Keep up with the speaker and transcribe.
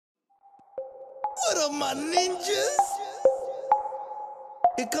up, my ninjas?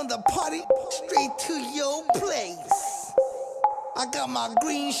 Here come the party, straight to your place. I got my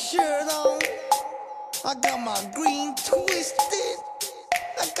green shirt on, I got my green twisted,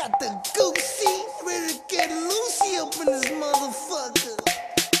 I got the goosey, ready to get loosey up in this motherfucker.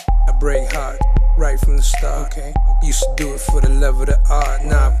 I break hard, right from the start. Okay. Used to do it for the love of the art.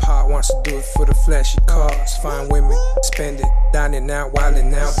 Now Pop wants to do it for the flashy cars. Fine women, spend it, dining out,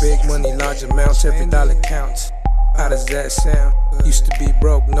 wildin' out. Big money, large amounts, every dollar counts. How does that sound? Used to be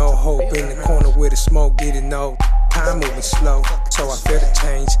broke, no hope. In the corner with the smoke, getting old. Time moving slow, so I feel the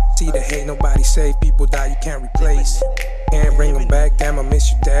change. See the hate, nobody save. People die, you can't replace. Can't bring them back, damn I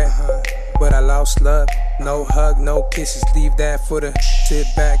miss you, dad. But I lost love, no hug, no kisses. Leave that for the sit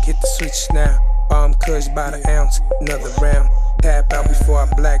back, hit the switch now. Bomb kush by the ounce, another round. Tap out before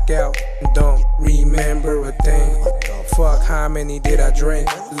I black out. Don't remember a thing. Fuck, how many did I drink?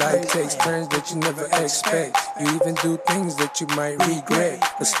 Life takes turns that you never expect. You even do things that you might regret.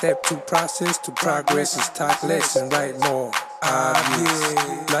 A step to process to progress is talk less and write more.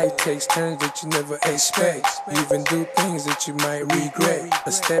 Obvious. Life takes turns that you never expect. You even do things that you might regret.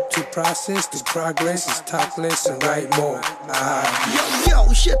 A step to process to progress is talk less and write more. Obvious.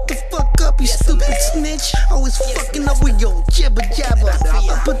 Yo, shut the fuck up, you stupid snitch. Always fucking up with your jibber jabber.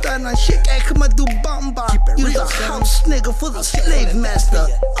 I put that on shit, hey, come on, do bomba. You the house nigga for the slave master.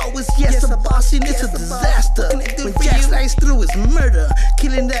 Always yes, a boss, and it's a disaster. When Jack slides through his murder,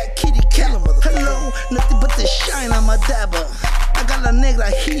 killing that kitty cat. Hello, nothing but the shine on my dabber. I got a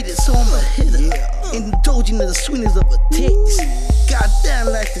nigga heated, so I'm a hitter. Indulging in the sweetness of a taste. Goddamn,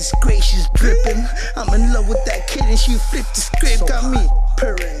 life is great, she's dripping. I'm in love with that kid and she flipped the script, got me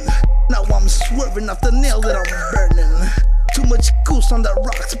purring. Now I'm swerving off the nail that I'm burning. Too much goose on the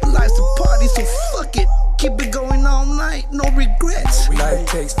rocks, but life's a party, so fuck it. Keep it going all night, no regrets. Life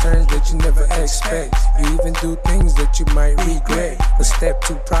takes turns that you never expect. You even do things that you might regret. A step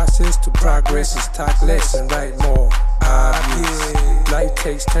to process to progress is talk less and write more. Obvious. Life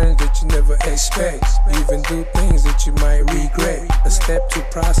takes turns that you never expect. You even do things that you might regret. A step to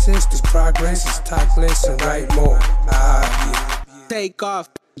process to progress is talk less and write more. Obvious. Take off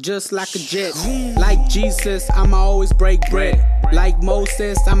just like a jet. Like Jesus, I'ma always break bread. Like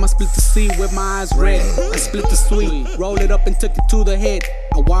Moses, I'ma split the sea with my eyes red. I split the sweet, roll it up and took it to the head.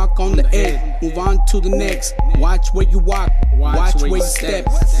 I walk on the edge, move on to the next. Watch where you walk, watch where you step.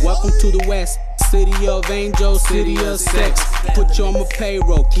 Welcome to the West, city of angels, city of sex. Put you on my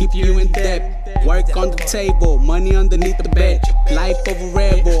payroll, keep you in debt. Work on the table, money underneath the bed. Life over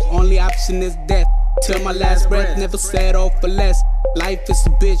rebel, only option is death. Till my last breath, never settle for less. Life is a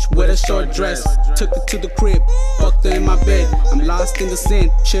bitch with a short dress. Took her to the crib, fucked her in my bed. I'm lost in the sin,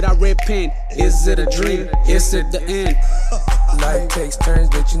 should I repent? Is it a dream? Is it the end? Life takes turns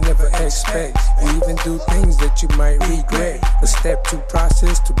that you never expect. You even do things that you might regret. A step to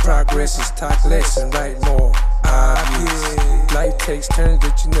process to progress is talk less and write more. Obvious. Life takes turns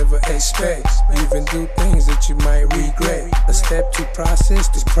that you never expect. You even do things that you might regret. A step to process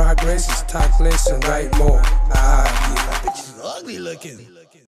to progress is talk less and write more. Obvious. Ugly looking.